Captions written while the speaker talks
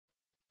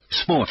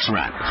Sports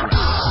Wrap.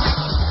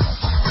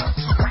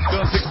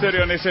 On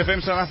 6:30 on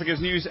SFM, South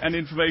Africa's news and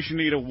information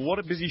leader. What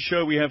a busy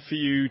show we have for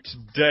you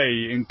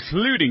today,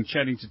 including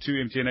chatting to two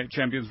MTN8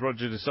 champions,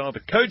 Roger de Sá, the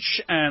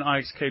coach, and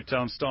Ajax Cape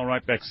Town star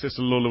right back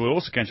Cecil Lula. We'll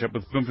also catch up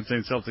with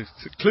Bloemfontein Celtics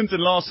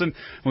Clinton Larson.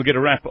 We'll get a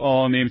wrap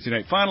on the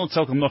MTN8 final,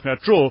 Telkom knockout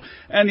draw,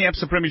 and the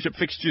Absa Premiership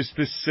fixtures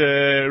this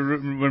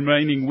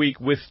remaining week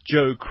with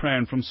Joe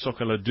Cran from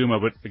Soccer Laduma.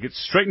 But we get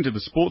straight into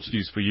the sports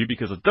news for you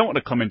because I don't want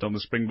to comment on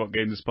the Springbok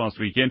game this past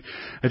weekend.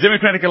 A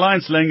Democratic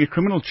Alliance laying a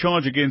criminal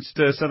charge against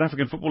South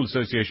African Football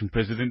Association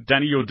President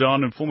Danny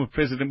Jordan and former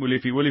President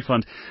Molefi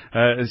Willifund,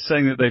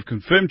 saying that they've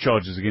confirmed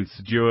charges against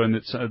the duo and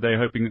that they're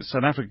hoping that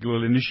South Africa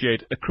will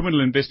initiate a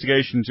criminal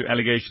investigation into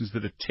allegations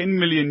that a $10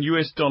 million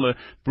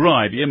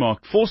bribe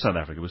earmarked for South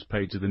Africa was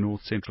paid to the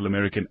North Central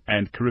American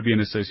and Caribbean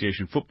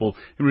Association Football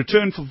in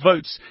return for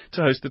votes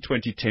to host the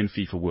 2010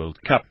 FIFA World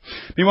Cup.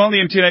 Meanwhile,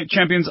 the MTN8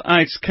 champions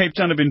Ajax Cape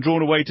Town have been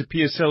drawn away to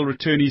PSL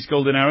returnees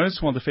Golden Arrows,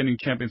 while defending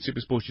champion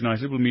SuperSport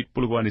United will meet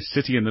Polokwane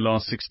City in the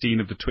last 16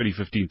 of the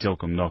 2015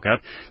 Telkom knockout.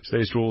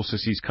 Today's draw also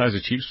sees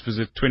Kaizer Chiefs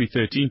visit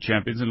 2013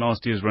 champions and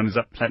last year's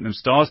runners-up Platinum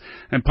Stars,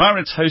 and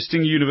Pirates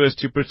hosting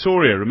University of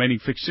Pretoria. Remaining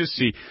fixtures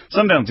see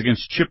Sundowns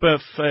against Chipper,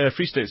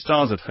 Free State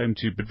Stars at home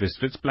to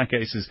Bidvest Wits, Black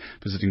Aces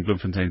visiting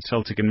Bloemfontein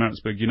Celtic, and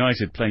Maritzburg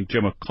United playing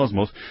Jomo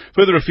Cosmos.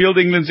 Further afield,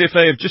 England's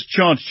FA have just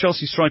charged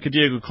Chelsea striker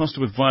Diego Costa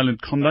with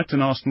violent conduct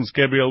and Arsenal's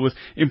Gabriel with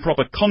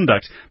improper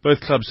conduct.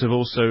 Both clubs have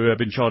also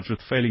been charged with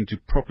failing to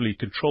properly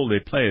control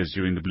their players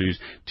during the Blues'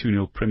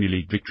 2-0 Premier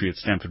League victory at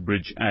Stamford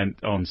Bridge and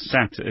on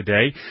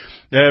Saturday.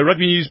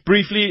 Rugby news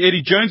briefly.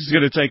 Eddie Jones is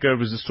going to take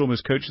over as the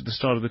Stormers coach at the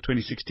start of the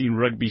 2016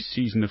 rugby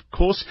season, of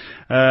course.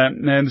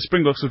 And the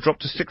Springboks have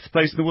dropped to 6th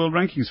place in the world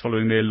rankings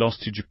following their loss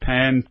to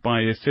Japan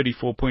by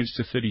 34 points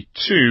to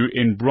 32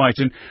 in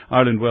Brighton.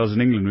 Ireland, Wales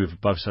and England move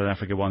above South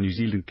Africa, while New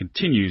Zealand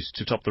continues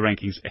to top the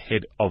rankings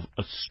ahead of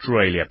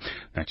Australia.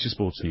 That's your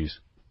sports news.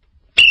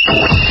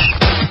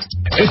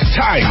 It's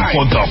time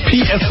for the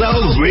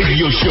PSL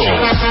Radio Show.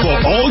 For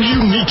all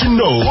you need to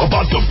know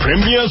about the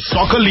Premier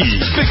Soccer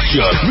League,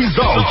 fixtures,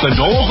 results, and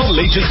all the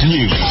latest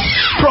news.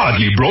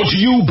 Proudly brought to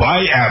you by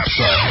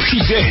Absa.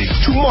 Today,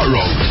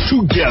 tomorrow,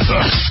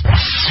 together.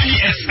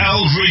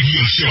 PSL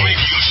Radio Show.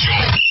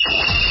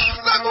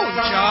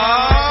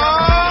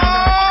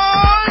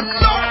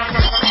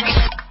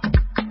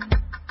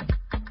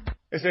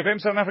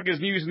 SFM, South Africa's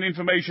news and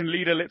information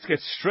leader. Let's get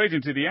straight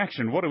into the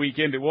action. What a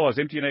weekend it was.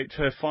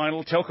 MTN8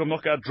 final, Telkom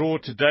knockout draw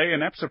today,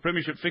 and Absa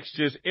Premiership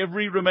fixtures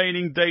every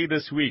remaining day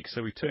this week.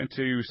 So we turn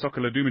to Soccer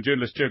Laduma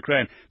journalist Joe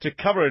Cran to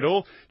cover it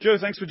all. Joe,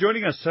 thanks for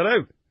joining us.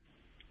 Hello.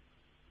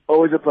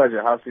 Always a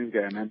pleasure. How's things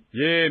going, man?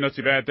 Yeah, not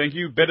too bad, thank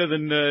you. Better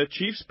than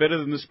Chiefs, better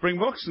than the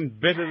Springboks, and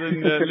better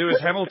than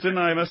Lewis Hamilton,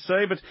 I must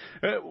say. But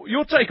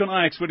your take on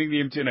Ajax winning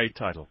the MTN8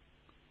 title?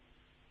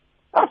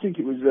 I think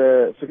it was,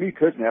 for me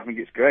personally, I think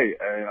it's great.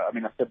 I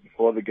mean, I said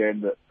before the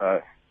game that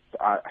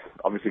I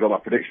obviously got my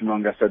prediction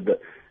wrong. I said that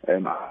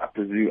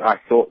I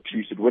thought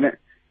Chiefs would win it,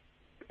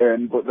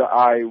 but that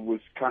I was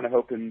kind of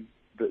hoping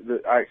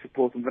that I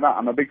support them for that.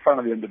 I'm a big fan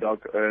of the underdog.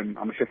 I'm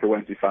a Sheffield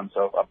Wednesday fan,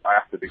 so I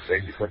have to be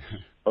basically.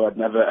 So I'd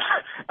never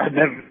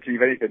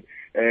achieve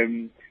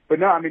anything. But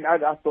no, I mean,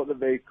 I thought that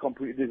they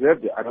completely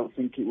deserved it. I don't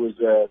think it was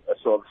a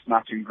sort of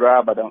snatch and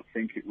grab. I don't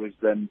think it was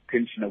them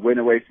pinching a win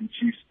away from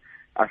Chiefs.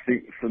 I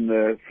think from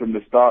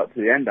the start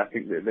to the end, I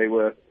think that they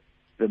were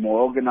the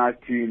more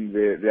organised team.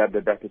 They had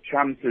the better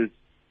chances.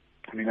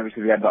 I mean,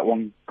 obviously they had that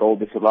one goal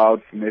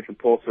disallowed from Nathan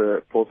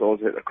Porter. Porter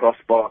always hit the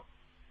crossbar,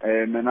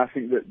 and I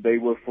think that they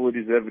were fully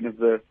deserving of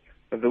the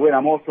win.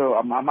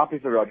 I'm happy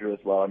for Roger as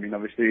well. I mean,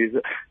 obviously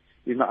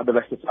he's not had the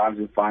best of times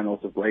in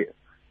finals of late.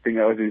 I think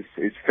that was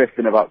his fifth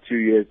in about 2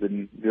 years,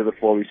 and the other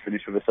four he's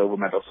finished with a silver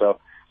medal. So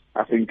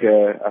I think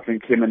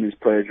him and his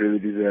players really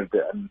deserved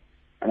it, and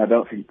I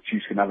don't think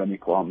Chiefs can have any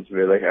qualms,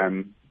 really.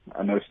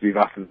 I know Steve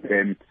after the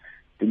game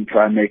didn't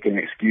try and make any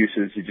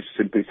excuses. He just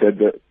simply said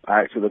that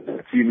actually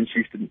the team and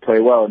Chiefs didn't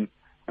play well, and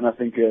I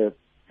think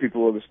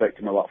people will respect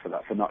him a lot for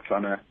that, for not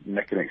trying to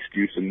make an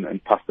excuse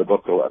and pass the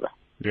buck or whatever.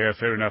 Yeah,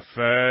 fair enough.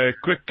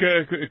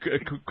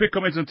 Quick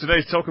comments on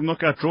today's Telkom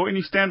knockout draw.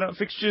 Any standout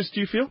fixtures,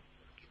 do you feel?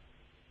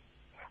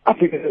 I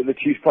think the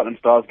Chiefs Platinum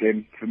Stars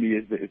game for me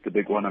is the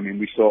big one. I mean,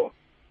 we saw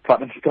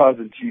Platinum Stars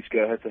and Chiefs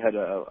go head to head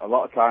a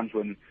lot of times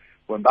when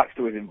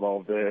Baxter was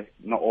involved.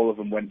 Not all of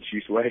them went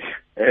Chiefs' way.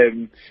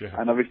 Sure.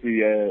 And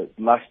obviously,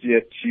 last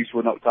year, Chiefs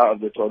were knocked out of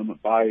the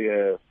tournament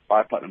by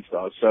Platinum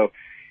Stars. So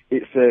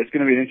it's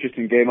going to be an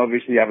interesting game.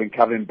 Obviously, having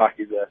Kevin back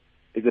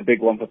is a big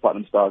one for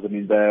Platinum Stars. I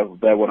mean,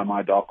 they're one of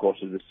my dark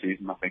horses this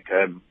season. I think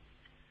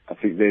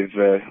they've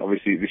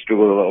obviously they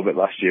struggled a little bit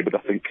last year, but I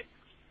think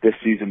this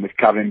season with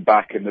Kevin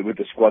back and with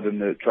the squad and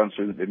the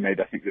transfers that they've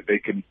made, I think that they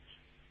can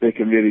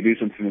really do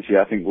something this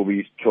year. I think we'll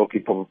be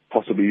talking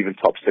possibly even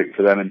top six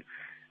for them,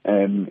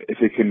 and if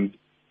they can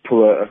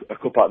pull a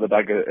cup out of the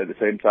bag at the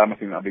same time, I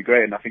think that'd be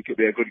great, and I think it'd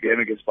be a good game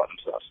against Platinum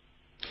Stars.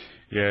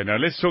 Yeah, now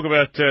let's talk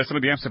about some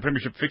of the Absa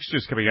Premiership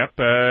fixtures coming up.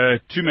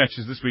 Two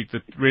matches this week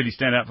that really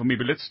stand out for me,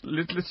 but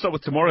let's start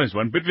with tomorrow's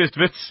one. Bidvest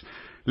Wits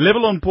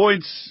level on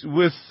points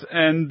with,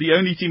 and the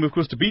only team, of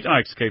course, to beat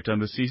Ajax Cape Town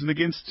this season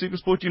against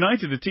SuperSport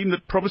United, a team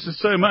that promises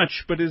so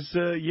much but is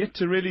yet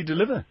to really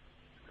deliver.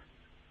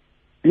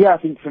 Yeah, I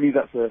think for me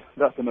that's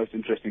the most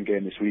interesting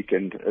game this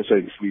weekend. This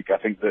week, I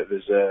think that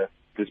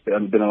there's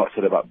been a lot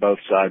said about both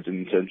sides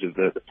in terms of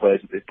the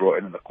players that they've brought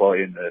in and the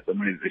quality and the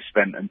money that they've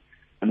spent. And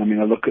I mean,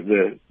 I look at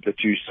the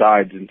two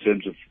sides in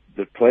terms of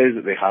the players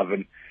that they have,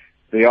 and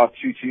they are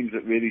two teams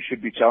that really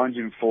should be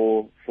challenging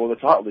for the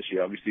title this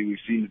year. Obviously, we've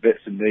seen bits,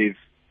 and they've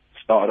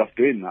started off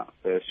doing that.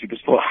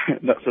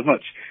 SuperSport, not so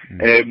much.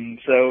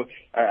 So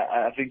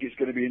I think it's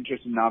going to be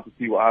interesting now to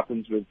see what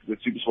happens with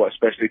SuperSport,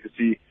 especially to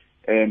see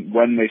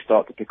when they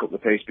start to pick up the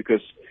pace,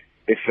 because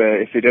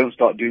if they don't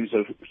start doing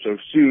so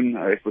soon,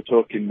 if we're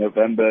talking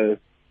November,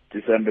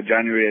 December,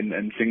 January,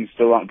 and things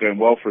still aren't going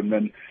well for them,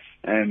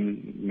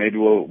 then maybe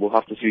we'll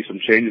have to see some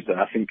changes there.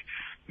 I think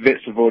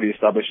Wits have already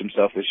established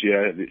himself this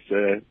year.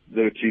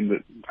 They're a team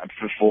that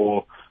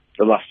for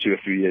the last 2 or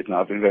 3 years now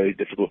have been very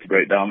difficult to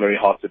break down, very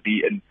hard to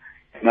beat, and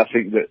I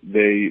think that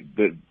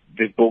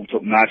they've bulked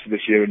up nicely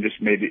this year and just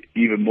made it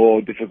even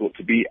more difficult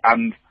to beat,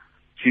 and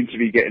seem to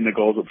be getting the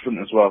goals up front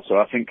as well. So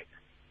I think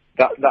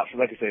that's,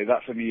 like I say,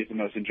 that for me is the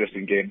most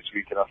interesting game this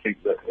week, and I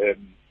think that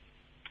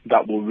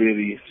that will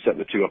really set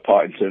the two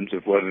apart in terms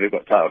of whether they've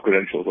got title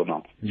credentials or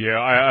not. Yeah,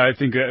 I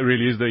think that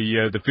really is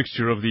the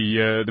fixture of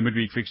the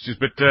midweek fixtures.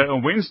 But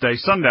on Wednesday,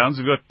 Sundowns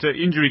have got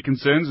injury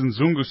concerns and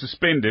Zungu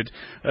suspended.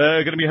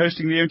 Going to be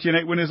hosting the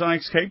MTN8 winners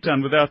Ajax Cape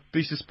Town without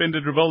the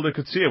suspended Rivaldo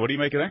Coetzee. What do you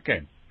make of that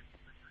game?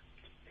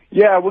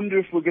 Yeah, I wonder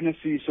if we're going to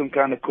see some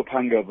kind of cup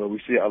hangover.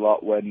 We see it a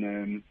lot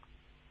when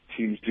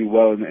teams do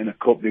well in a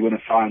cup, they win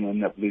a final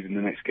and end up losing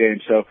the next game.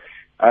 So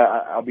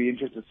I'll be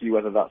interested to see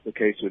whether that's the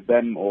case with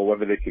them or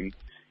whether they can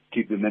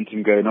keep the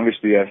momentum going.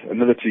 Obviously,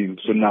 another team,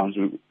 Sundowns,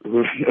 who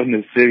are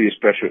under serious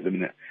pressure at the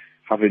minute,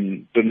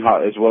 having done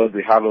as well as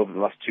they have over the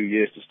last 2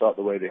 years to start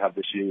the way they have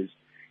this year,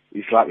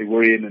 is slightly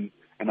worrying,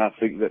 and I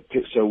think that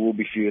Pitso will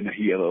be feeling the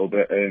heat a little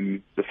bit.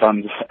 The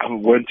fans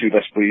weren't too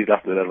best pleased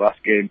after their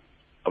last game.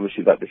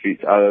 Obviously, that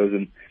defeats Arrows,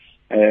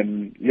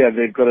 and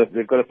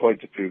they've got a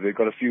point to prove. They've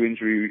got a few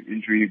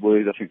injury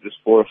worries. I think there's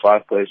 4 or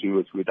 5 players who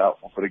are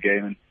doubtful for the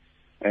game.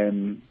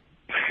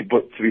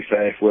 But to be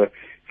fair, if we're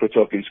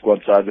talking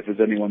squad size, if there's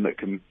anyone that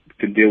can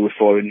deal with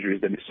 4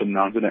 injuries, then it's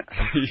Sundowns, isn't it?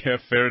 Yeah,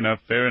 fair enough.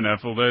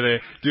 Although they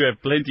do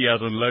have plenty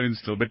out on loan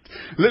still. But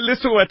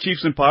let's talk about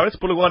Chiefs and Pirates.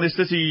 Polokwane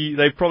City,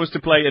 they've promised to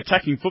play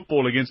attacking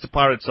football against a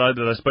Pirate side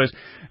that I suppose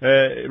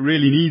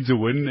really needs a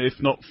win, if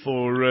not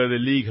for the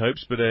league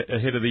hopes, but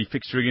ahead of the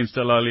fixture against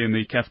Al Ahly in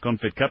the CAF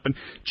Confed Cup. And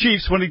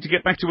Chiefs wanting to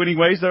get back to winning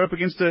ways, they're up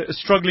against a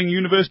struggling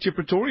University of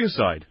Pretoria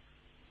side.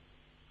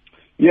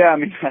 Yeah, I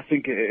mean, I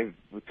think if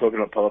we're talking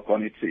about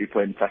Polokwane City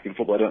playing attacking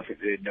football, I don't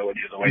think they know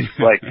any other way to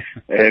play.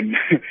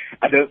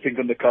 I don't think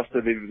under Costa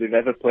they've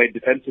ever played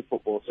defensive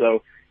football.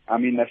 So, I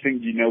mean, I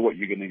think you know what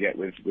you're going to get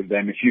with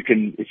them. If you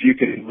can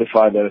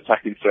amplify their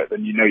attacking threat,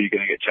 then you know you're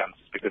going to get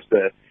chances, because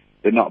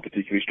they're not a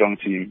particularly strong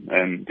team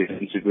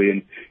defensively,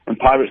 and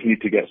Pirates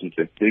need to get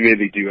something. They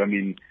really do. I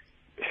mean,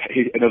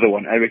 another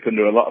one, Eric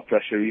under a lot of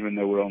pressure, even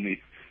though we're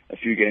only a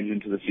few games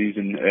into the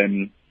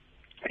season.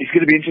 It's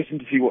going to be interesting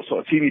to see what sort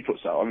of team he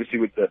puts out. Obviously,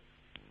 with the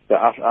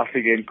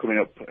Africa game coming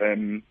up,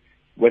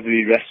 whether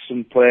he rests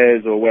some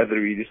players or whether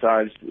he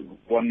decides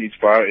one needs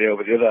priority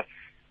over the other,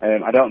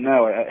 I don't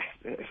know.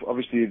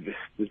 Obviously,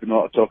 there's been a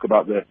lot of talk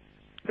about the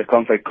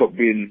Confed Cup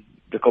being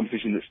the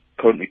competition that's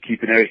currently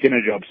keeping Eric in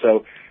a job.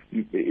 So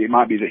it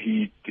might be that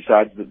he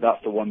decides that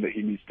that's the one that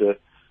he needs to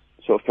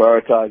sort of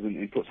prioritise, and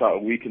he puts out a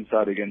weakened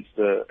side against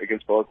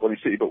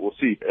Polokwane City. But we'll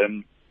see.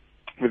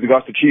 With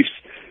regards to Chiefs,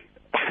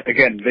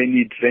 again, they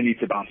need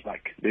to bounce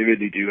back. They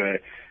really do.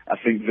 I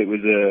think that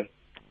was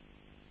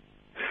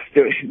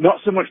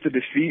not so much the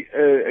defeat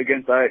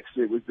against Ajax.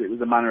 It was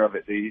the manner of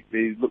it.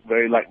 They looked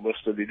very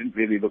lackluster. They didn't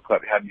really look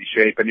like they had any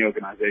shape, any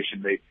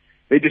organisation.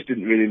 They just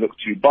didn't really look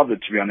too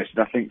bothered, to be honest.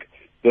 And I think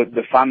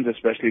the fans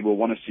especially will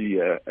want to see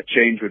a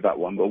change with that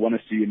one. They'll want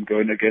to see him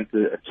going against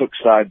a Tuck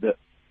side that,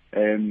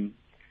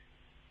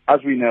 as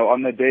we know,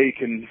 on their day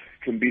can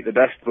beat the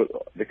best, but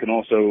they can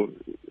also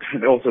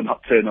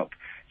not turn up.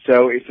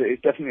 So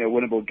it's definitely a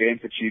winnable game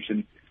for Chiefs,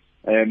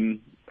 and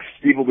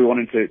Steve will be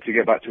wanting to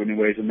get back to winning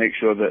ways and make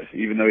sure that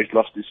even though he's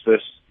lost his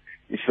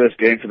first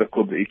game for the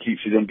club, that he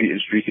keeps his unbeaten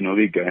streak in the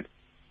league going.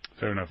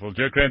 Fair enough. Well,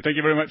 Joe Crane, thank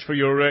you very much for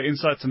your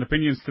insights and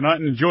opinions tonight,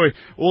 and enjoy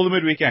all the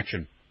midweek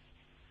action.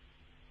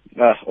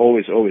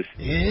 Always.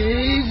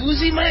 Hey,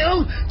 Vuzi, my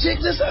own.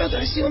 Check this out.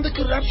 I see on the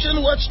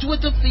Corruption Watch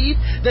Twitter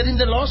feed that in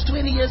the last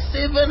 20 years,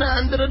 700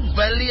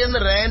 billion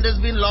rand has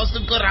been lost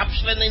in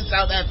corruption in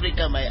South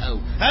Africa, my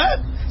own. Huh?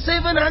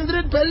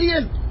 700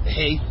 billion.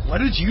 Hey,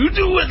 what did you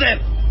do with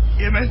it?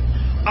 Yeah, man.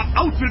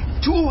 Out with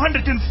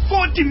 240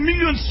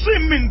 million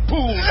swimming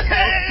pools.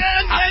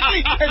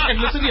 Exactly. and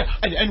listen here,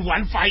 and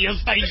one fire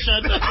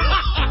station.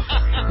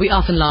 We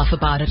often laugh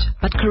about it,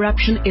 but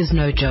corruption is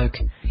no joke.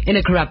 In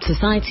a corrupt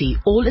society,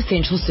 all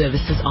essential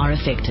services are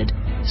affected.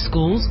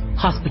 Schools,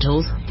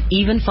 hospitals,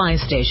 even fire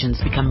stations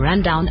become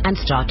run down and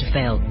start to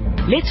fail.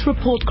 Let's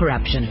report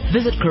corruption.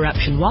 Visit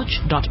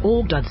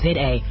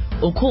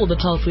corruptionwatch.org.za or call the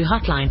toll-free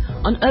hotline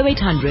on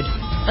 0800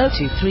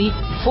 023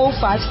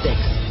 456.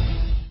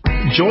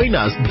 Join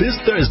us this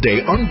Thursday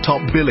on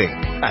Top Billing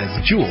as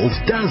Jules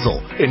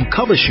dazzle in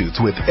cover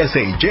shoots with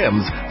S.A.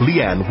 Gems,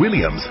 Leanne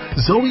Williams,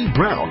 Zoe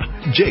Brown,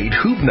 Jade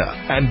Hubner,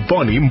 and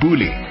Bonnie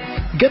Mbuli.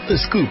 Get the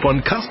scoop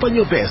on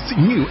Castagne Best's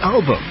new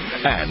album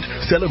and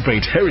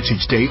celebrate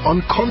Heritage Day on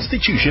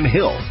Constitution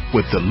Hill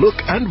with the look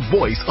and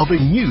voice of a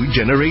new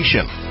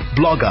generation.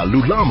 Blogger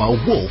Lulama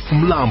Wolf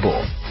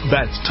Mlambo.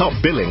 That's Top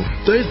Billing,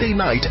 Thursday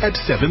night at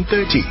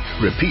 7:30.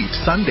 Repeat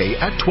Sunday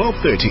at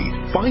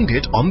 12:30. Find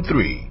it on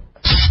 3.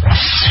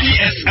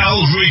 PSL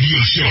Radio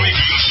Show.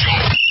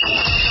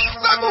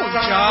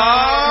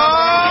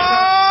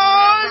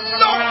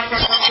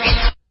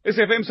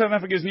 SFM South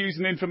Africa's news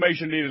and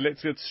information leader.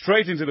 Let's get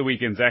straight into the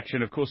weekend's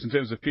action. Of course, in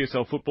terms of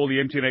PSL football, the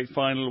MTN 8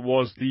 final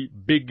was the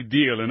big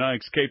deal. And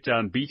Ajax Cape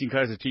Town beating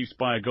Kaizer Chiefs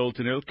by a goal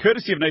to nil,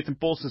 courtesy of Nathan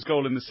Paulson's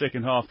goal in the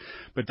second half.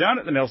 But down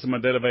at the Nelson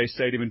Mandela Bay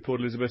Stadium in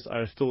Port Elizabeth,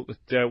 I thought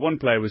that one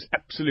player was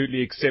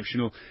absolutely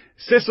exceptional.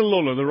 Cecil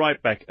Lolo, the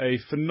right back, a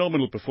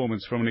phenomenal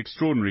performance from an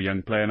extraordinary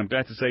young player. And I'm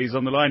glad to say he's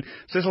on the line.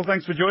 Cecil,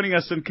 thanks for joining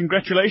us and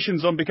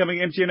congratulations on becoming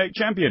MTN 8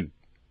 champion.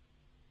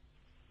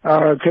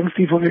 Thanks,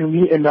 Steve, for having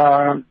me. And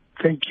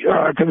thanks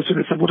to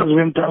the supporters who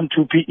went down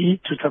to PE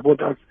to support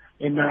us,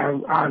 and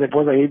the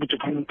boys are able to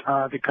bring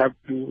the cup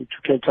to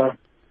Cape Town.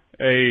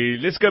 Hey,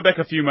 let's go back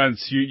a few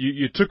months.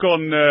 You took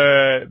on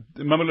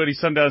Mamelodi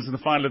Sundowns in the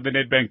final of the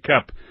Nedbank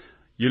Cup.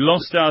 You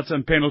lost out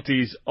on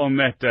penalties on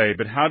that day,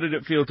 but how did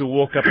it feel to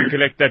walk up and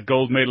collect that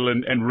gold medal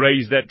and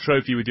raise that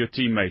trophy with your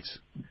teammates?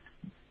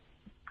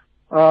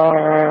 It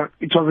was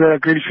a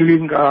great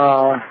feeling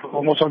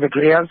for most of the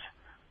players,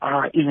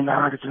 even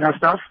the senior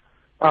staff,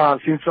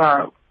 since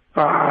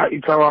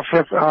it's our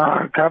first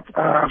cup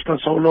after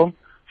so long.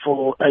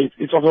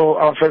 It's also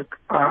our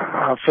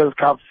first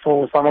cup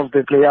for some of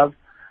the players,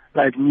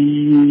 like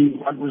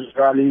me,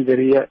 Rally, the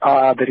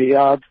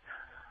Riyadh,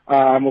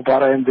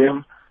 Mubarak and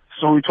them.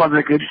 So it was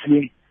a great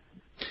feeling.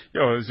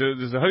 Yo,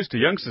 there's a host of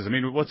youngsters. I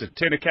mean, what's it?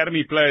 10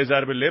 academy players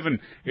out of 11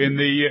 in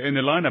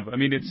the lineup. I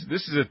mean,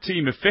 this is a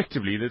team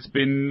effectively that's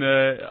been,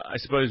 I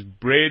suppose,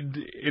 bred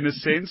in a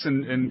sense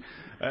and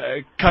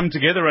come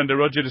together under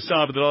Roger de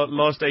Saar for the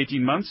last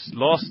 18 months.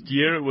 Last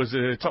year it was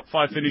a top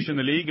 5 finish in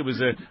the league. It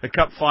was a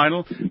cup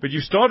final, but you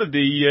started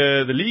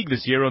the league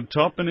this year on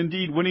top and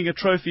indeed winning a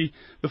trophy,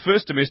 the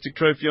first domestic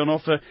trophy on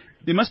offer.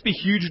 It must be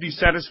hugely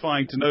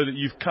satisfying to know that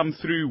you've come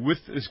through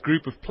with this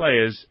group of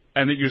players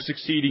and that you're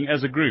succeeding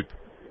as a group.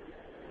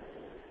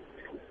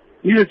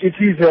 Yes, it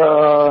is.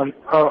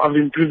 I've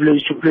been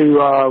privileged to play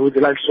with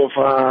the likes of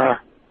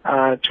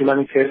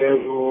Tulani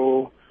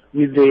Ferrero,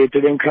 with the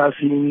Teben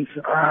Classings,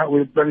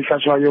 with Bernie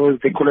Sachwayo,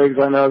 the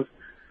Alexanders,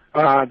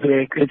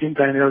 the creating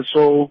panel.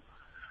 So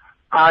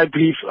I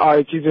believe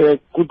it is a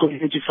good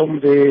community from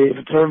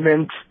the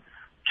government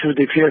to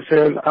the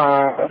PSL,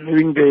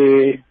 knowing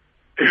the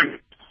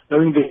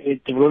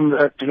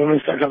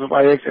development cycles of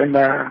Ajax and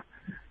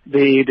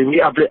the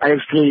way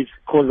Ajax plays,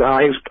 because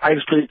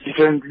Ajax plays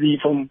differently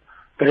from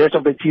the rest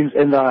of the teams,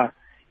 and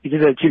it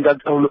is a team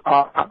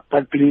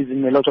that believes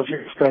in a lot of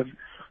youngsters.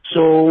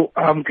 So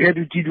I'm glad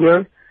we did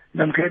well,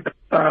 and I'm glad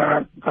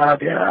the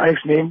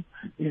Ajax name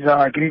is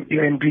getting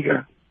bigger and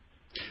bigger.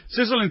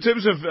 Cecil, in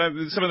terms of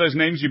some of those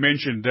names you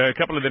mentioned, a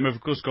couple of them have,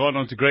 of course, gone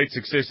on to great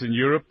success in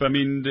Europe. I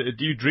mean,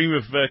 do you dream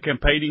of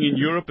campaigning in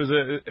Europe as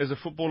a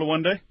footballer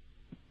one day?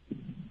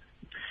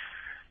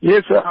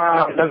 Yes,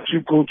 I'd like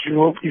to go to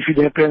Europe if it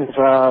happens,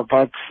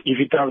 but if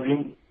it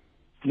doesn't,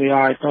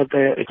 it's not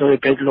a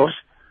bad loss.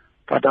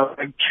 But I'd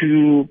like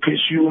to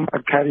pursue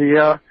my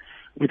career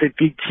with a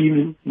big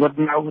team, not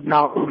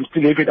now I'm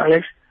still here with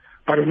Ajax,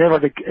 but whenever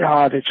the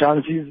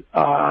chances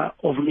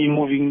of me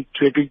moving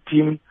to a big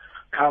team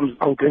comes,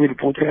 I'll play with the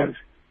Portuguese.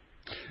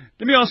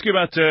 Let me ask you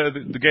about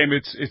the game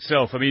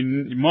itself. I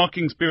mean,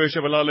 marking Spiro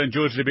Shabalala and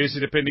George Lebesi,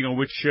 depending on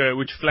which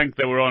flank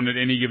they were on at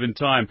any given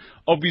time,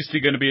 obviously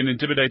going to be an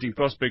intimidating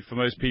prospect for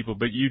most people,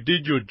 but you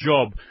did your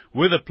job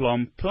with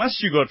aplomb,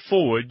 plus you got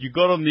forward, you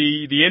got on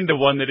the end of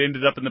one that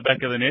ended up in the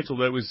back of the net,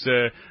 although it was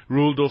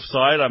ruled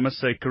offside, I must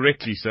say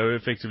correctly so,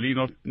 effectively,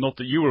 not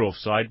that you were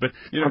offside, but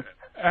you know,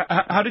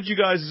 how did you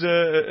guys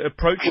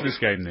approach this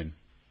game then?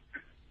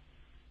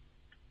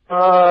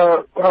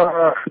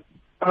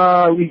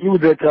 We knew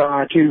that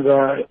Chiefs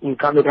will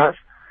come with us,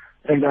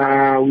 and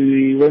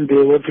when they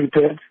were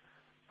prepared,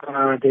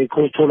 the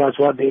coach told us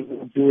what they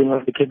were doing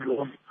on the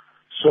kickoff.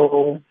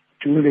 So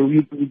during the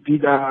week, we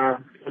did a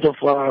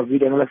lot of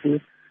video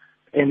analysis,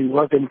 and we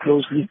worked them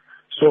closely.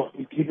 So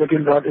we did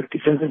looking at the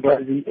defensive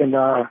ability and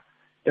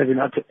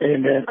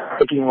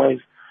attacking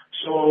wise.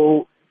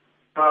 So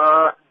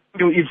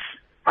if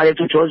I had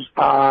to choose,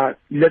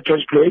 let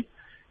George play,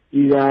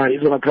 he's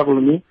gonna trouble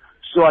me.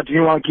 So I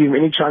didn't want to give him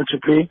any chance to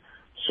play.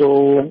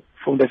 So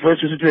from the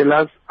first visit to the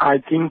last, I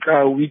think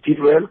we did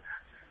well.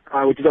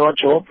 We did our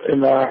job,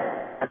 and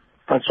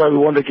that's why we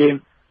won the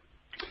game.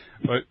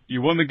 Well,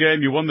 you won the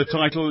game, you won the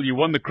title, you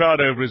won the crowd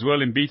over as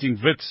well in beating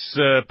Wits,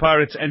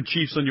 Pirates and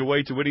Chiefs on your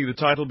way to winning the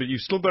title, but you've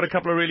still got a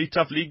couple of really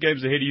tough league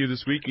games ahead of you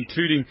this week,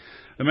 including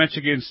the match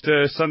against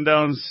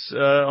Sundowns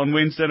on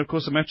Wednesday and, of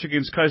course, a match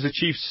against Kaizer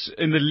Chiefs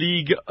in the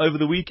league over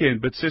the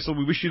weekend. But, Cecil,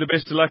 we wish you the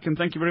best of luck and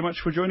thank you very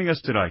much for joining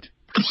us tonight.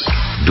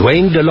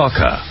 Dwayne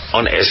DeLocca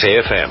on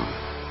SAFM.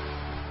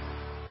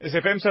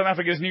 SFM, South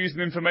Africa's news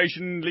and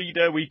information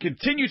leader. We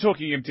continue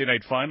talking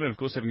MTN8 final. Of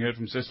course, having heard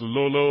from Cecil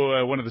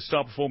Lolo, one of the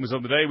star performers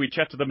of the day, we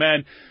chat to the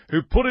man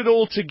who put it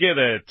all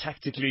together,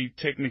 tactically,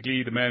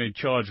 technically, the man in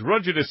charge,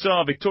 Roger de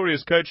Sá,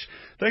 Victoria's coach.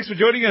 Thanks for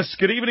joining us.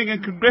 Good evening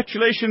and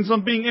congratulations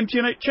on being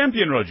MTN8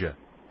 champion, Roger.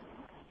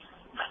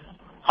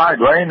 Hi,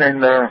 Dwayne,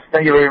 and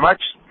thank you very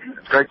much.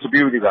 It's great to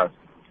be with you guys.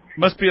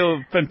 Must be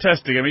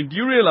fantastic. I mean, do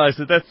you realise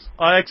that that's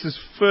Ajax's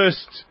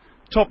first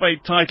top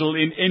 8 title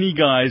in any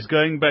guise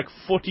going back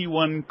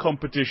 41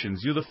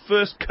 competitions? You're the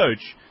first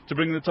coach to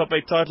bring the top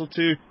 8 title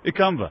to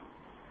Ikamva.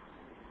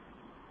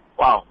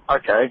 Wow,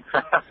 okay.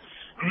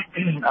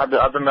 I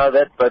don't know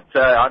that, but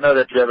I know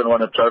that we haven't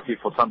won a trophy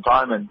for some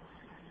time, and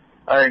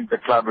I think the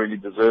club really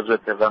deserves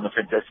it. They've done a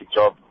fantastic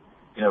job,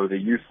 with the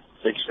youth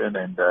section,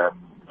 and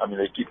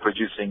they keep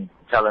producing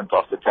talent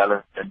after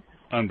talent. And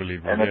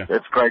unbelievable, and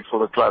it's great for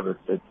the club.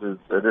 It is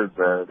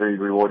very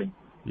rewarding.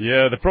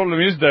 Yeah, the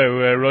problem is,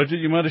 though, Roger,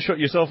 you might have shot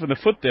yourself in the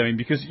foot there,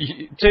 because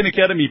 10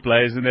 academy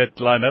players in that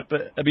lineup.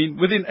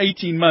 Within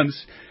 18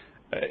 months,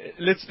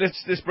 let's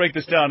break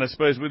this down, I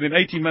suppose. Within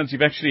 18 months,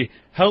 you've actually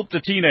helped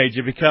a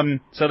teenager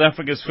become South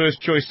Africa's first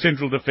choice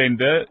central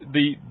defender.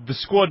 The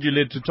squad you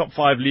led to top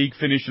 5 league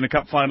finish in a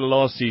cup final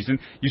last season.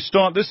 You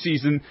start this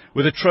season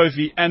with a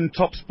trophy and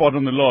top spot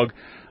on the log.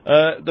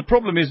 The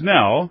problem is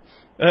now,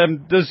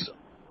 does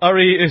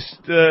Ari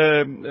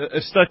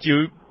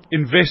Eustachiou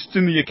invest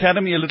in the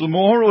academy a little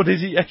more, or does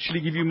he actually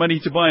give you money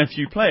to buy a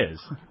few players?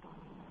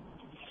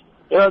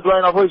 Yeah,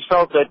 Dwayne, I've always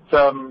felt that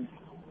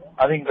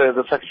I think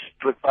the success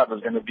of the club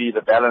is going to be the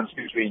balance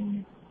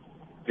between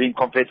being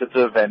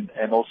competitive and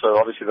also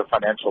obviously the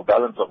financial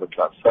balance of the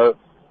club. So,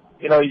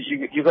 you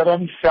got to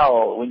only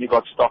sell when you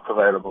got stock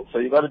available. So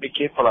you got to be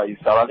careful how you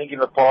sell. I think in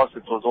the past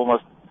it was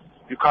almost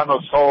you kind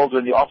of sold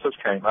when the offers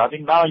came. I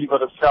think now you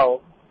got to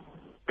sell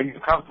when you're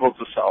comfortable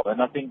to sell,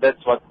 and I think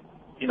that's what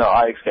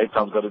Ajax Cape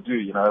Town's got to do.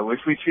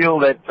 If we feel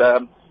that,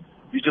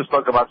 you just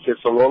spoke about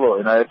Cecil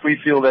Lolo, if we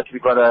feel that we've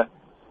got a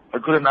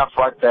good enough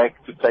right back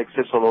to take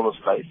Cecil Lolo's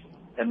place,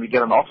 and we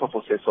get an offer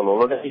for Cecil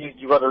Lolo, then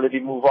you got to let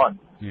him move on.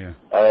 Yeah.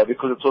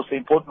 Because it's also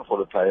important for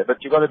the player.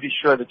 But you got to be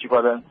sure that you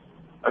got a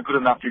good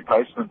enough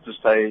replacement to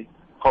stay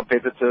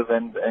competitive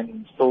and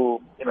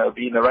still,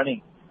 be in the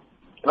running.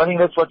 And I think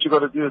that's what you got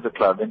to do as a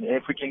club. And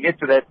if we can get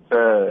to that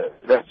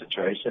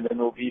situation, then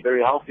we'll be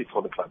very healthy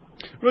for the club.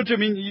 Roger,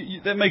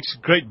 that makes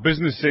great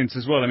business sense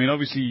as well.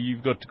 Obviously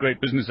you've got great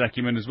business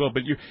acumen as well,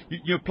 but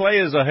your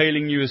players are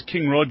hailing you as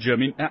King Roger.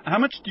 How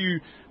much do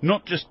you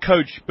not just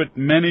coach, but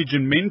manage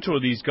and mentor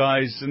these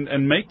guys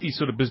and make these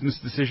sort of business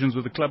decisions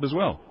with the club as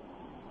well?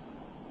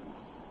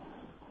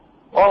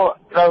 Well,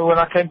 when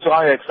I came to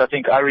Ajax, I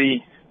think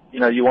Ari,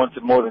 you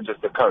wanted more than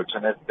just a coach,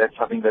 and I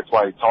think that's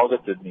why he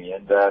targeted me.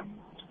 And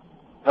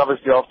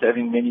obviously, after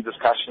having many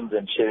discussions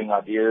and sharing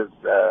ideas,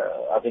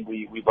 I think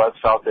we both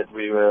felt that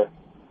we were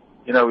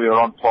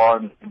on par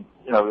and,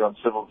 we were on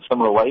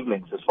similar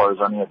wavelengths as far as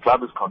running a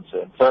club is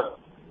concerned. So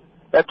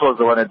that was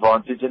the one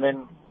advantage. And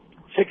then,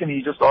 secondly,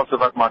 you just asked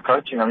about my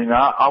coaching.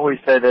 I always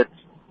say that,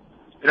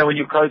 when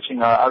you're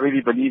coaching, I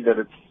really believe that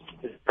it's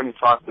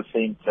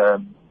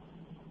 25%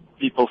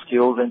 people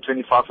skills and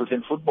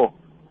 25% football.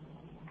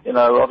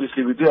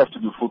 Obviously we do have to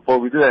do football,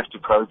 we do have to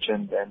coach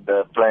and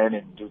plan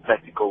and do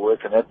tactical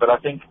work and that, but I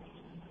think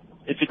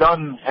if you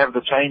don't have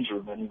the change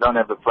room and you don't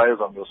have the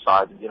players on your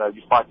side, you're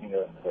fighting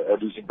a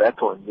losing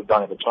battle and you don't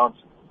have a chance.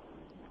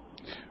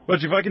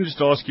 Roger, if I can just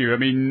ask you,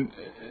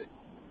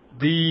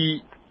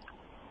 the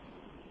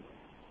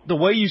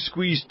way you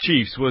squeezed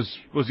Chiefs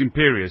was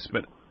imperious,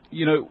 but,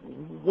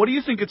 what do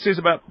you think it says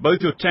about both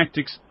your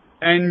tactics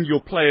and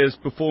your players'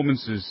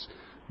 performances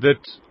that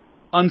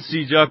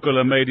Ansi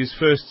Jakola made his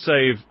first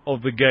save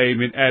of the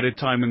game in added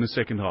time in the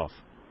second half?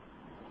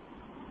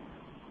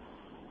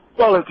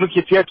 Well, look,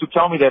 if you had to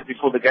tell me that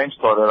before the game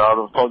started, I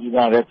would have told you,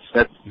 no,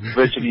 that's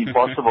virtually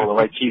impossible. The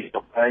way Chiefs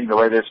are playing, the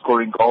way they're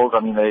scoring goals,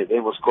 they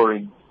were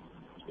scoring,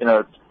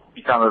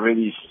 become a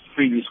really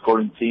freely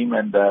scoring team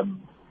and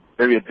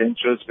very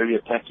adventurous, very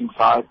attacking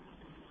side.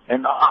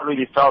 And I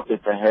really felt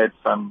that they had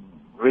some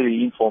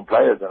really informed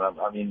players, and I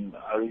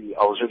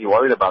was really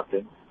worried about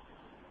them.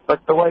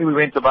 But the way we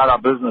went about our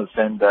business,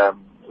 and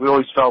we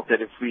always felt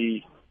that if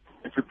we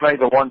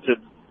played we wanted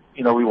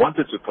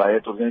to play,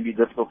 it was going to be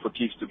difficult for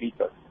Chiefs to beat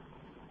us.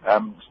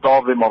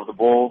 Starve them of the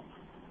ball,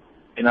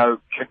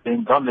 trick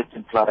them, don't let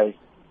them play,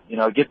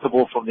 get the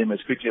ball from them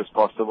as quickly as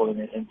possible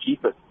and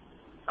keep it.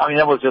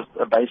 That was just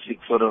a basic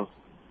sort of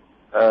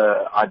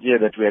idea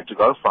that we had to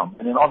go from.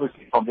 And then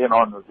obviously from then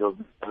on, there was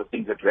other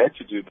things that we had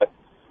to do, but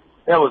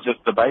that was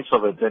just the base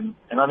of it. And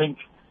I think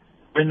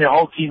when the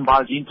whole team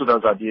buys into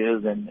those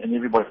ideas and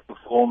everybody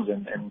performs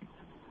and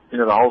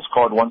the whole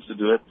squad wants to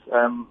do it,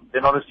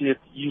 then obviously it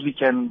usually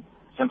can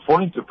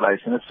fall into place,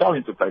 and it fell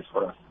into place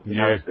for us.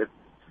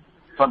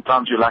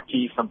 Sometimes you're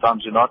lucky,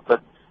 sometimes you're not,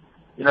 but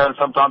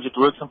sometimes it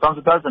works, sometimes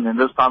it doesn't. And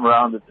this time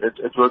around,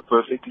 it worked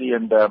perfectly,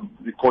 and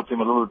we caught him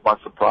a little bit by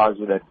surprise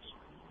with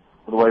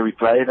the way we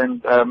played,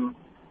 and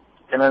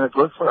then it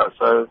worked for us.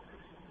 So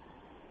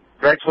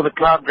great for the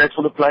club, great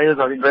for the players.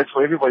 I think great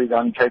for everybody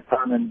down in Cape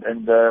Town,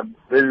 and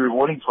very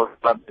rewarding for the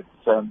club.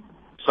 It's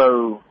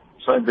so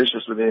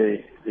ambitious with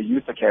the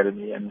youth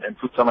academy and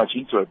put so much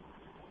into it.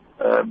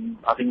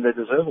 I think they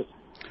deserve it.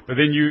 But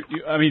then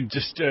I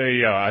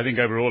think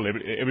overall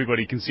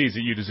everybody concedes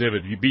that you deserve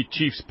it. You beat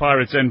Chiefs,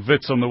 Pirates and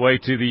Wits on the way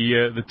to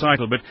the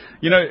title. But,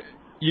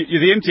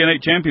 you're the MTN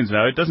 8 champions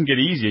now. It doesn't get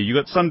easier. You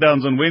got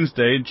Sundowns on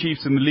Wednesday and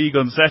Chiefs in the league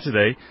on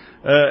Saturday.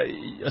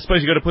 I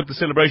suppose you got to put the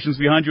celebrations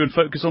behind you and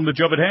focus on the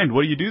job at hand.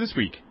 What do you do this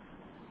week?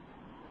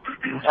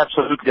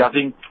 Absolutely. I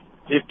think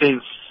if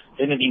there's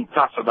anything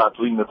tough about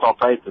winning the top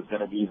 8, it's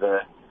going to be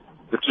the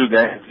 2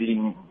 games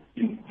leading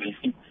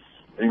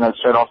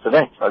straight after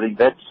that. I think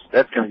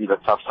that's going to be the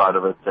tough side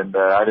of it. And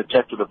I had a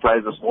chat to the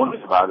players this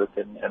morning about it,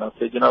 and I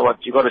said, you know what,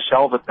 you got to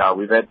shelve it now.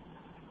 We've had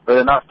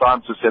enough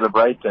time to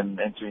celebrate and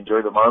to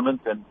enjoy the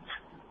moment, and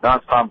now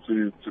it's time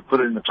to put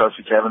it in the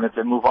trophy cabinet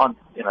and move on.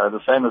 The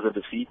same as a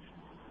defeat,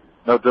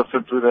 no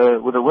different with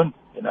a win.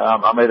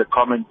 I made a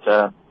comment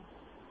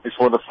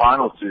before the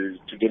final to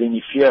get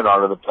any fear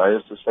out of the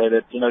players, to say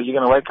that you're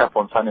going to wake up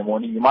on Sunday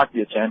morning, you might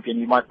be a champion,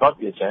 you might not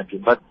be a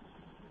champion, but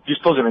you're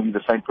still going to be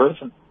the same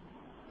person.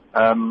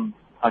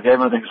 I gave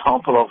him an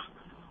example of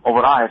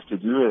what I have to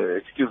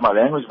do. Excuse my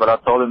language, but I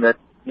told him that,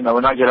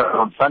 when I get out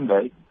on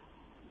Sunday,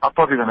 I'm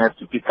probably going to have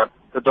to pick up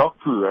the dog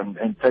poo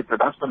and take the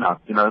dustbin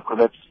out,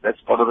 because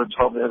that's part of the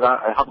job that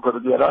I have got to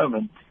do at home.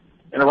 And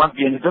it won't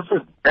be any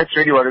different. That's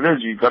really what it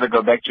is. You've got to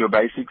go back to your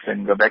basics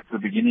and go back to the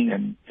beginning,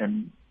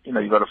 and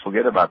you've got to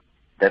forget about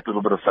that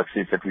little bit of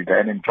success that we've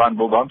had and try and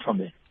build on from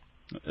there.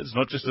 It's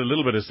not just a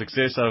little bit of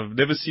success. I've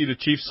never seen a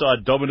Chiefs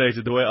side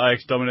dominated the way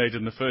Ajax dominated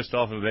in the first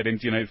half of that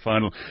MTN 8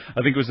 final.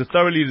 I think it was a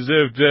thoroughly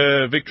deserved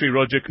victory,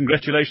 Roger.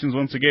 Congratulations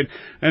once again.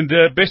 And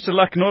best of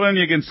luck not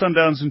only against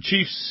Sundowns and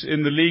Chiefs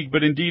in the league,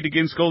 but indeed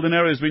against Golden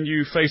Arrows when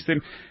you face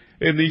them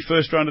in the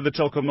first round of the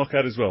Telkom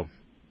knockout as well.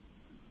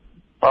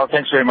 Well,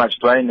 thanks very much,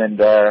 Dwayne. And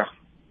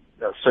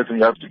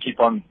certainly hope to keep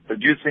on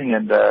producing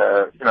and,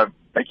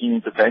 making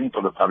it entertaining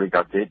for the public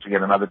out there to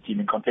get another team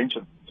in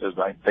contention. Cheers,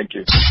 Dwayne. Thank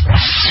you.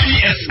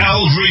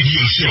 PSL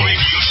Radio Show.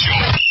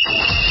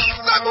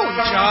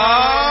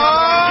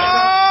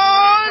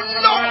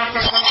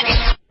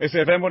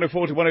 SFM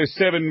 104 to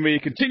 107, we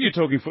continue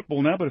talking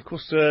football now, but of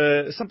course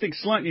something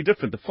slightly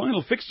different. The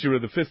final fixture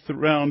of the 5th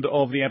round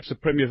of the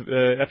Absa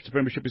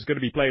Premiership is going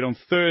to be played on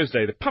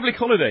Thursday, the public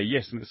holiday,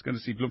 yes, and it's going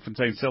to see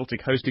Bloemfontein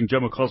Celtic hosting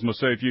Jomo Cosmos.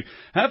 So if you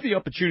have the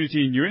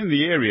opportunity and you're in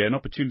the area, an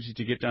opportunity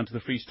to get down to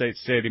the Free State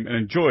Stadium and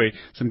enjoy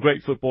some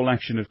great football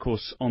action, of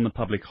course, on the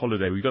public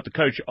holiday. We've got the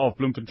coach of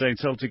Bloemfontein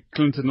Celtic,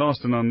 Clinton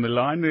Larston, on the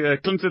line.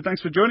 Clinton,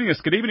 thanks for joining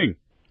us. Good evening.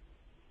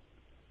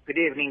 Good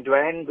evening,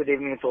 Dwayne. Good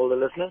evening to all the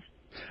listeners.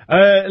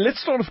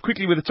 Let's start off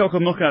quickly with the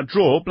Telkom knockout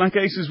draw. Blank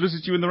Aces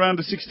visit you in the round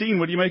of 16.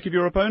 What do you make of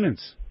your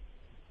opponents?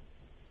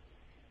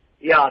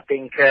 Yeah, I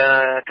think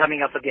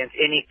coming up against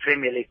any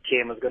Premier League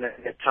team is going to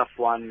be a tough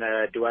one,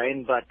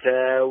 Dwayne. But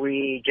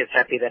we're just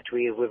happy that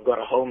we've got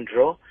a home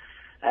draw.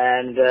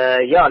 And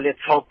let's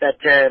hope that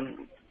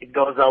it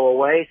goes our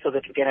way so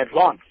that we can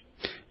advance.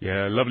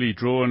 Yeah, lovely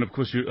draw, and of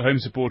course your home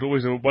support,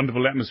 always a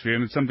wonderful atmosphere,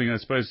 and it's something I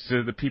suppose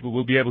that people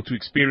will be able to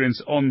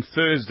experience on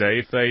Thursday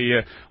if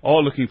they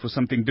are looking for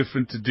something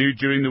different to do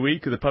during the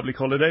week of the public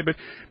holiday. But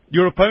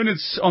your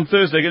opponents on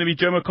Thursday are going to be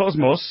Jomo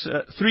Cosmos,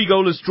 3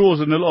 goalless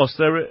draws and a loss.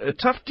 They're a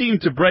tough team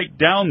to break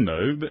down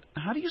though, but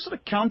how do you sort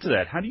of counter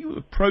that? How do you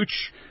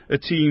approach a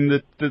team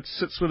that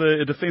sits with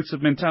a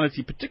defensive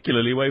mentality,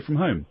 particularly away from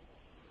home?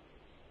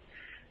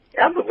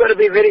 Yeah, we've got to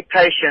be very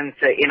patient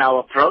in our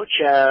approach.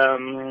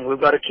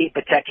 We've got to keep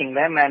attacking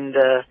them, and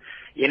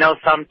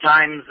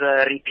sometimes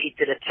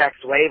repeated attacks,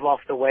 wave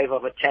after wave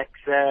of attacks,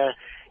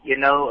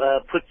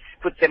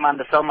 puts them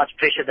under so much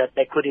pressure that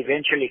they could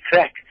eventually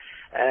crack.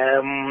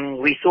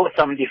 We saw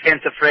some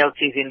defensive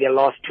frailties in their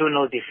last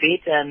 2-0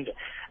 defeat and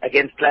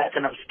against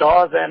Platinum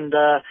Stars, and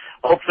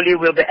hopefully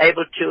we'll be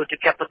able to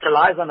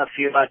capitalize on a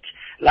few. But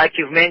like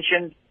you've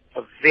mentioned,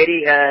 a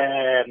very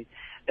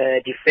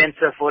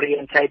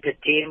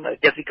defensive-orientated team,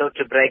 difficult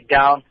to break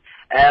down.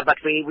 But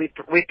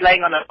we're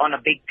playing on a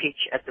big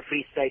pitch at the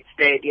Free State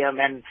Stadium,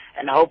 and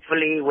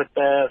hopefully with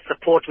the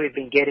support we've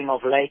been getting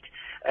of late,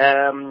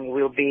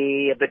 will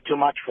be a bit too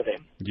much for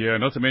them. Yeah,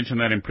 not to mention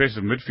that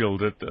impressive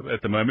midfield at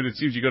the moment. It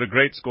seems you've got a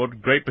great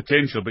squad, great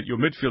potential, but your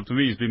midfield to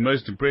me has been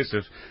most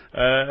impressive.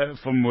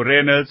 From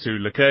Morena to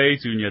Lakay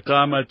to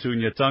Nyatama to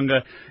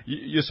Nyatanga.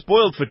 You're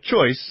spoiled for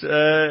choice.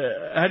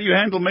 How do you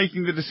handle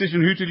making the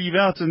decision who to leave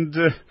out and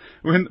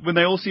when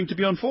they all seem to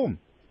be on form?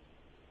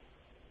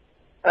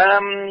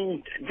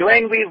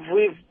 Dwayne,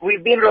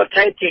 we've been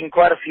rotating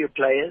quite a few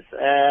players.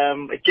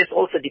 It just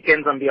also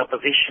depends on the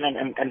opposition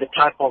and the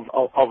type of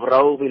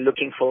role we're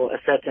looking for a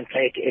certain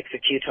player to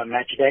execute on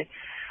match day.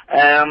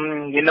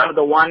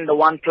 The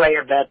one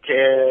player that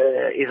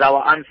is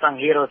our unsung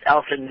hero is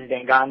Alfred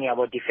Ndengani,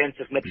 our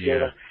defensive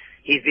midfielder. Yeah.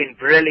 He's been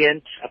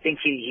brilliant. I think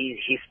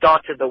he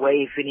started the way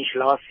he finished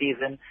last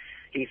season.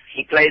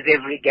 He plays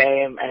every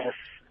game as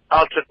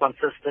ultra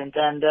consistent,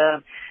 and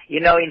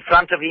in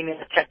front of him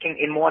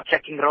in more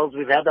attacking roles,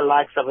 we've had the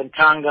likes of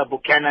Ntanga,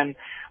 Buchanan,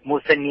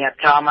 Musa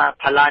Nyatama,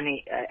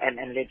 Palani, and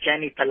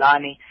Lejani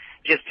Palani,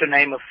 just to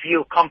name a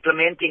few,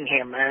 complementing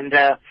him. And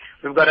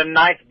we've got a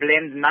nice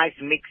blend, nice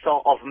mix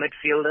of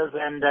midfielders,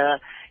 and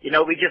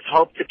we just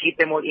hope to keep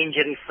them all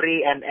injury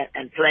free and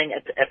playing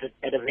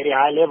at a very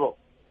high level.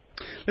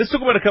 Let's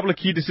talk about a couple of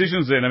key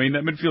decisions then. I mean,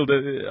 that midfield,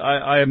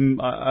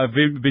 I've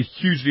been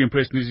hugely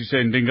impressed, and as you say,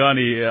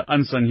 Ndengani,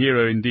 unsung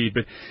hero indeed.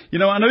 But,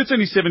 I know it's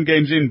only 7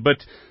 games in,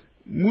 but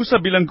Musa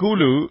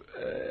Bilankulu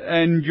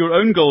and your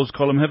own goals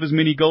column have as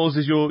many goals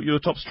as your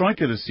top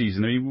striker this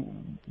season. I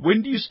mean,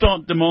 when do you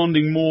start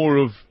demanding more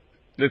of,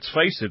 let's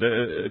face it,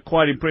 a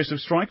quite impressive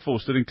strike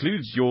force that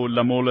includes your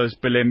Lamolas,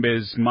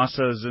 Belembes,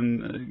 Massas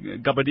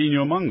and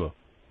Gabadinho Mango?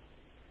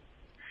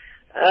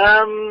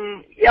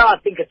 I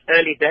think it's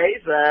early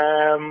days.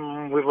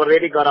 We've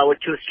already got our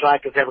 2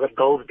 strikers have got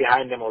goals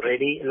behind them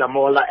already,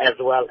 Lamola as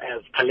well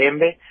as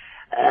Palembe.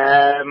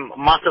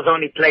 Massa's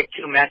only played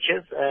 2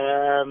 matches,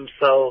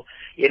 so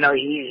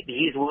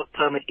his work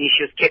permit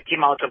issues kept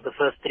him out of the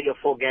first 3 or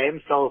 4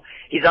 games, so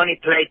he's only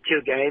played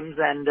 2 games,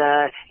 and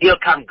he'll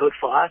come good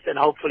for us, and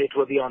hopefully it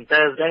will be on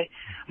Thursday.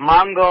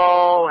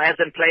 Mango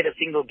hasn't played a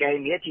single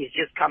game yet. He's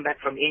just come back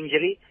from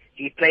injury.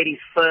 He played his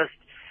first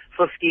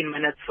 15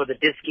 minutes for the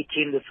Diski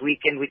team this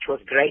weekend, which was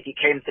great. He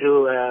came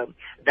through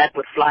that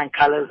with flying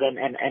colours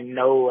and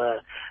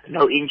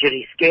no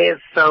injury scares.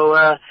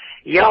 So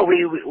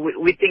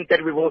we think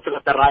that we've also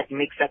got the right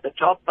mix at the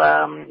top.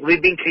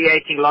 We've been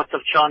creating lots of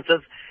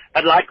chances,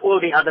 but like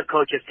all the other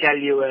coaches tell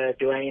you,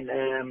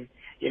 Dwayne,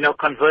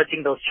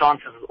 converting those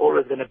chances is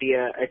always going to be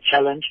a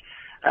challenge.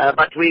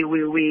 But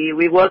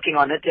we're working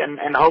on it,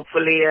 and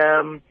hopefully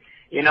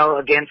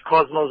against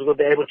Cosmos we'll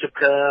be able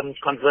to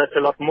convert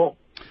a lot more.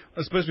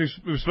 I suppose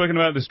we've spoken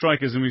about the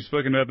strikers and we've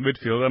spoken about the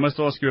midfield. I must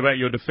ask you about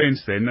your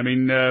defence then. I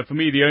mean, for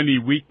me, the only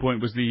weak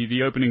point was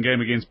the opening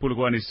game against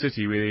Polokwane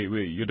City,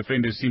 where your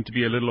defenders seem to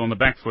be a little on the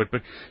back foot.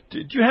 But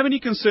do you have any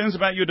concerns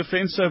about your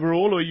defence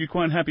overall, or are you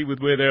quite happy with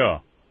where they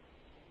are?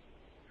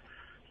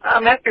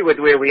 I'm happy with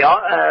where we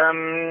are.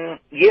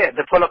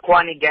 The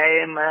Polokwane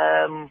game,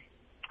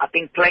 I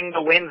think playing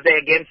the Wednesday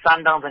against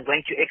Sundowns and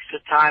going to extra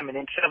time and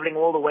then travelling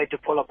all the way to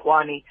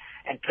Polokwane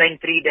and playing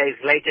 3 days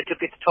later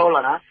took its toll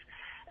on us.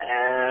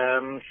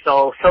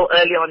 So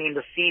early on in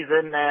the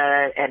season,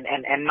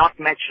 and not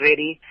match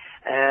ready,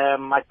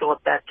 I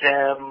thought that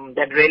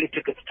really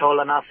took its toll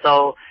on us.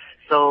 So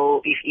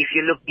if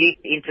you look deep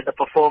into the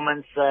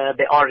performance,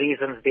 there are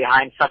reasons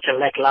behind such a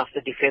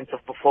lackluster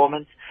defensive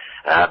performance.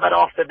 But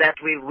after that,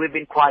 we've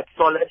been quite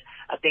solid.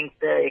 I think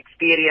the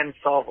experience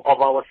of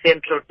our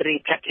central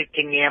 3, Patrick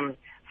Tingiem,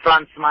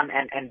 Fransman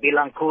and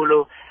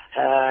Bilankulu,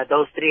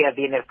 those 3 have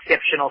been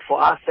exceptional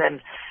for us,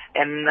 and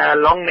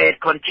long may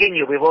it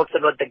continue. We've also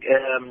got the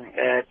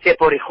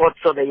Tsepo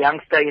Rikhotso, the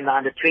youngster in the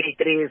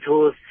under-23s,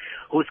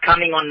 who's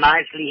coming on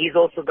nicely. He's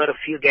also got a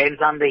few games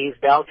under his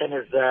belt and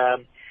is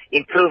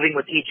improving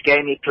with each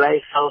game he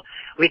plays. So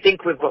we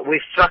think we've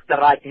struck the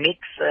right mix,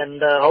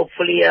 and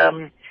hopefully,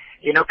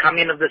 come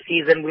end of the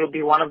season, we'll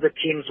be one of the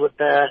teams with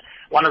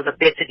one of the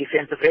better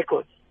defensive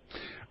records.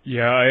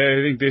 Yeah,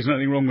 I think there's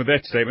nothing wrong with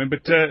that statement.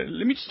 But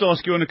let me just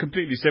ask you on a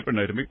completely separate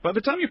note. By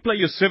the time you play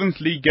your 7th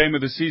league game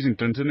of the season,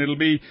 Clinton, it'll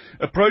be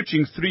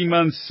approaching 3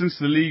 months since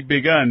the league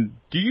began.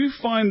 Do you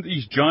find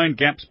these giant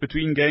gaps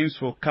between games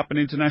for cup and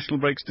international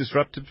breaks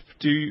disruptive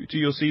to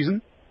your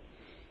season?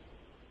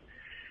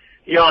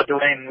 Yeah,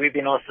 Dwayne, we've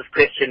been asked this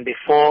question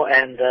before,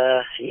 and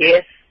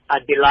yes,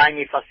 I'd be lying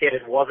if I said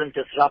it wasn't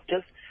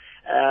disruptive.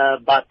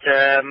 But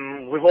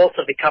we've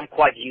also become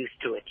quite used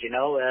to it,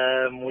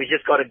 we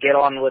just got to get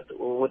on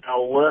with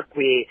our work.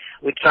 We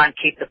try and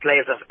keep the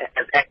players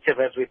as active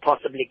as we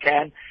possibly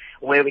can.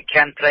 Where we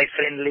can play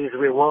friendlies,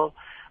 we will.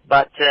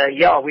 But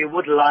we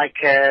would like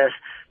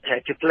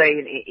to play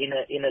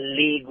in a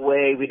league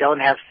where we don't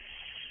have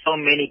so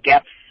many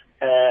gaps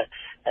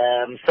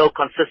so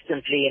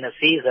consistently in a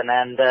season.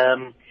 And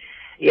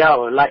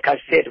like I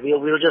said,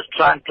 we'll just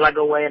try and plug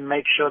away and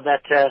make sure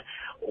that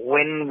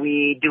when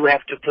we do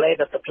have to play,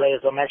 that the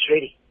players are match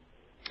ready.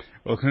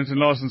 Well, Clinton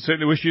Larsen,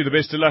 certainly wish you the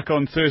best of luck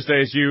on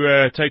Thursday as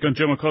you take on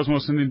Jomo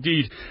Cosmos, and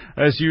indeed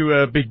as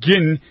you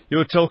begin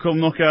your Telkom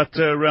knockout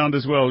round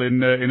as well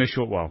in a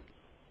short while.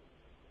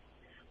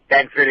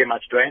 Thanks very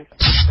much, Dwayne.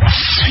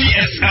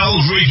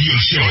 PSL Radio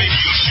Show.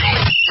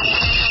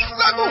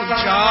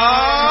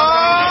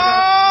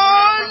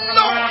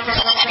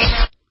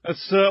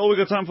 That's all we've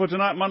got time for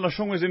tonight. Mandla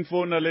Shong is in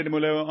for Naledi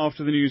Moleo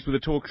after the news with a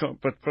talk shop.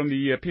 But from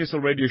the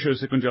PSL Radio Show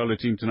Sekunjalo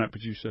team tonight,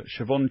 producer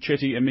Siobhan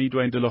Chetty and me,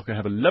 Dwayne DeLocca,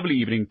 have a lovely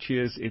evening.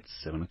 Cheers. It's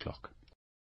 7 o'clock.